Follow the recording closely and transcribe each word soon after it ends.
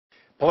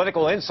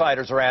Political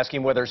insiders are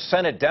asking whether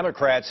Senate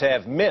Democrats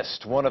have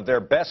missed one of their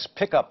best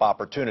pickup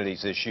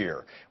opportunities this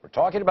year. We're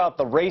talking about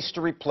the race to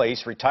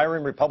replace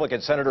retiring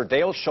Republican Senator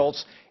Dale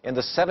Schultz in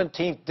the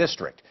 17th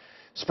District.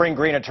 Spring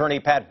Green attorney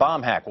Pat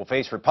Bomhack will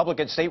face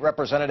Republican State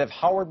Representative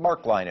Howard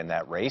Marklein in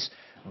that race.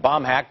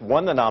 Bomhack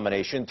won the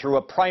nomination through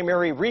a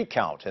primary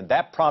recount, and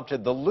that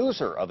prompted the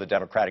loser of the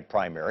Democratic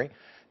primary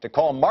to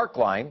call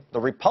Marklein,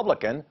 the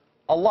Republican,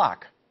 a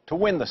lock to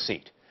win the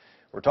seat.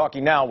 We're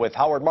talking now with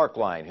Howard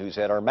Marklein, who's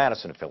at our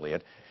Madison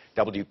affiliate,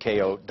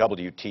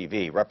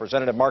 WKOW-TV.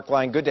 Representative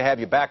Marklein, good to have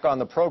you back on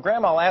the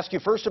program. I'll ask you,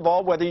 first of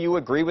all, whether you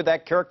agree with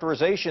that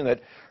characterization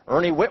that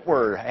Ernie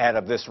Whitwer had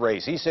of this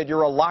race. He said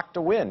you're a lock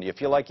to win. Do you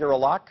feel like you're a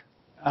lock?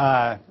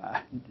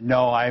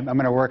 No, I'm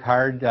going to work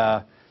hard.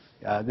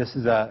 This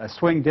is a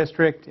swing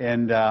district,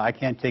 and I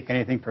can't take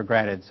anything for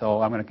granted.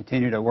 So I'm going to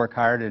continue to work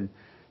hard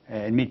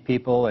and meet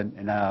people.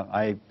 And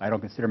I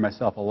don't consider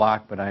myself a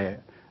lock, but I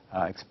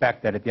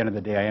expect that at the end of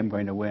the day I am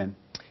going to win.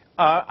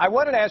 I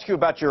wanted to ask you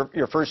about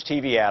your first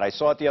TV ad. I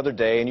saw it the other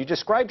day, and you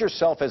described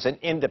yourself as an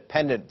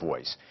independent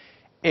voice.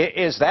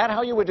 Is that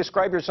how you would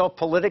describe yourself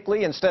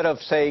politically instead of,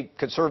 say,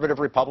 conservative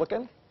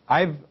Republican?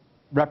 I've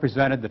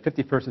represented the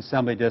 51st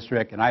Assembly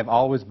District, and I've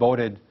always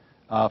voted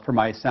for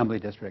my Assembly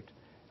District.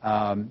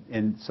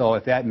 And so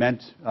if that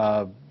meant,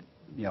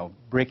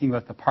 breaking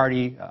with the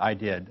party, I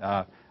did.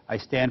 I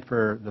stand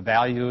for the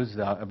values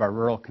of our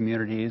rural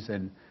communities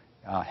and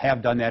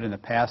have done that in the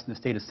past in the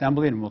State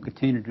Assembly, and will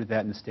continue to do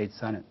that in the State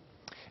Senate.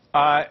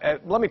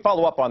 Let me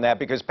follow up on that,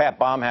 because Pat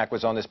Bomhack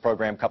was on this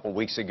program a couple of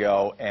weeks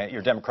ago,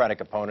 your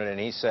Democratic opponent, and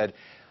he said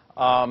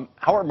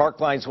Howard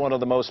Marklein's one of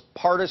the most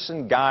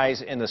partisan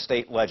guys in the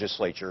state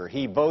legislature.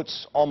 He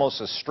votes almost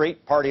a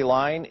straight party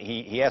line.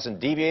 He hasn't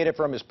deviated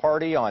from his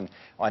party on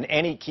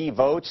any key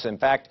votes. In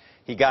fact,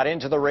 he got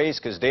into the race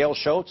because Dale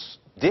Schultz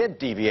did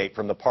deviate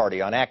from the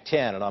party on Act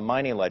 10 and on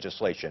mining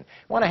legislation.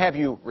 I want to have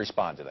you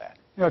respond to that.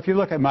 If you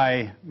look at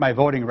my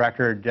voting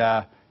record,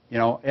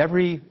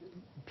 every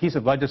piece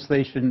of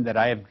legislation that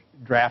I have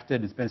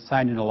drafted has been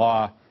signed into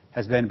law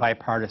has been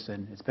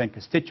bipartisan. It's been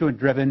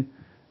constituent-driven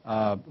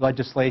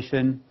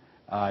legislation.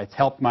 It's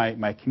helped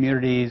my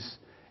communities.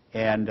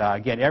 And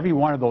again, every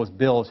one of those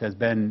bills has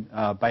been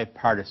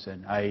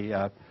bipartisan.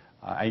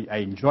 I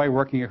enjoy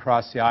working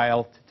across the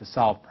aisle to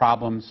solve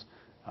problems.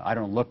 I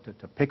don't look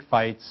to pick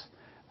fights.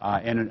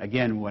 And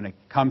again, when it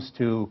comes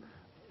to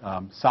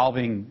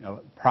solving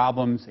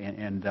problems,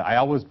 and I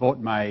always vote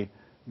my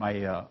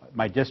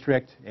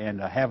district, and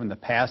have in the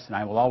past, and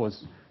I will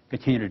always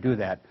continue to do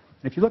that.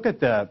 And if you look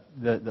at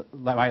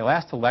my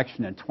last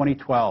election in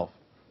 2012,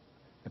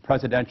 the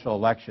presidential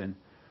election,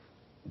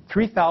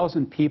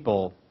 3,000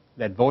 people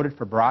that voted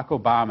for Barack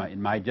Obama in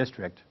my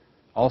district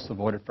also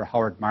voted for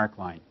Howard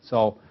Marklein.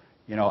 So,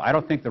 I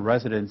don't think the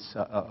residents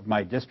of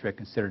my district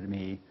considered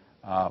me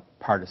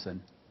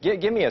partisan.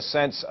 Give me a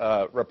sense,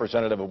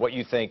 Representative, of what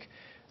you think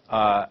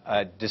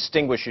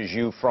distinguishes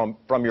you from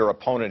your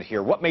opponent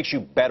here. What makes you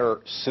better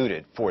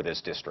suited for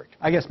this district?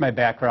 I guess my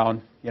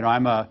background.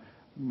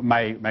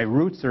 My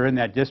roots are in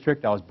that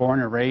district. I was born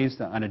and raised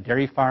on a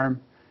dairy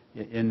farm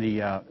in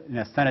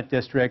the Senate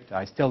district.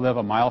 I still live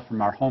a mile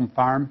from our home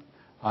farm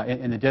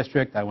in the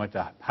district. I went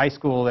to high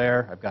school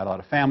there. I've got a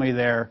lot of family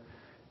there.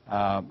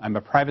 I'm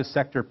a private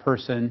sector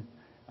person.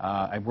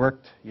 I've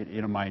worked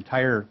my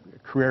entire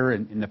career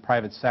in the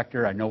private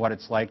sector. I know what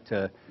it's like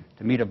to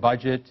meet a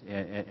budget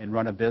and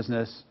run a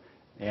business,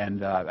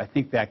 and I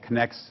think that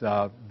connects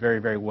very,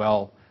 very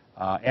well.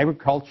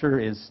 Agriculture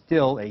is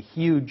still a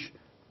huge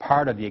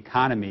part of the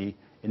economy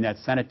in that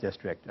Senate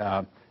district.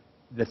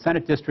 The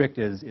Senate district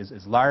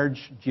is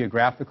large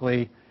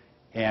geographically,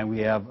 and we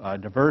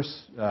have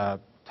diverse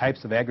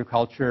types of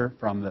agriculture,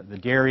 from the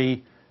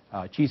dairy,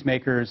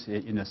 cheesemakers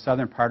in the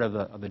southern part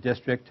of the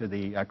district to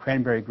the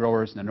cranberry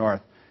growers in the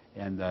north.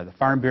 And the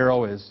Farm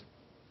Bureau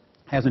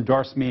has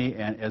endorsed me,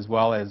 and as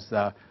well as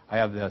I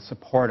have the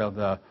support of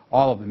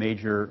all of the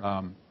major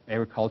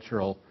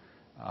agricultural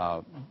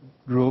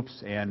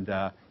groups. And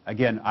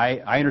again,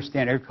 I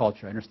understand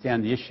agriculture. I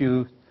understand the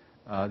issue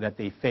that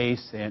they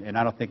face, and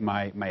I don't think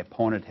my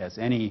opponent has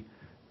any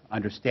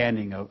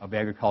understanding of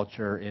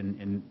agriculture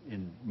in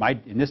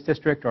this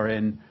district or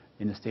in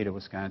the state of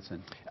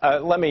Wisconsin.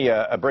 Let me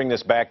bring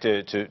this back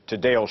to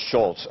Dale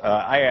Schultz.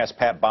 I asked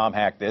Pat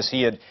Bomhack this.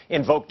 He had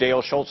invoked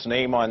Dale Schultz's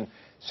name on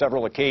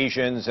several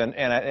occasions, and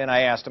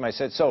I asked him, I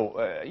said,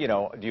 so,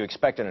 do you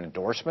expect an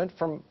endorsement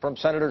from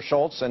Senator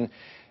Schultz? And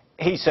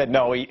he said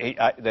no,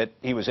 that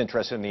he was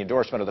interested in the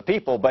endorsement of the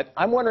people. But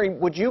I'm wondering,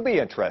 would you be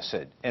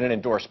interested in an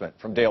endorsement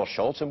from Dale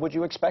Schultz, and would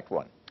you expect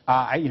one?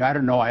 I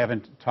don't know. I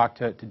haven't talked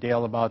to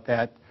Dale about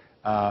that.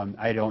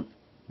 I don't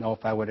know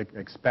if I would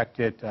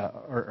expect it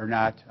or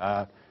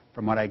not.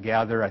 From what I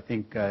gather, I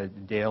think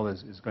Dale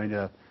is going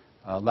to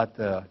let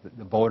the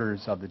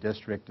voters of the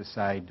district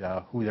decide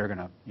who they're going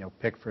to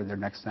pick for their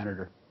next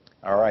senator.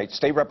 All right.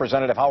 State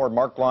Representative Howard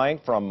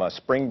Marklein from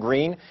Spring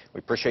Green, we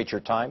appreciate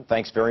your time.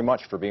 Thanks very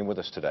much for being with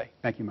us today.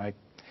 Thank you, Mike.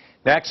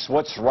 Next,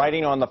 what's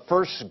riding on the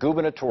first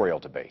gubernatorial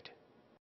debate?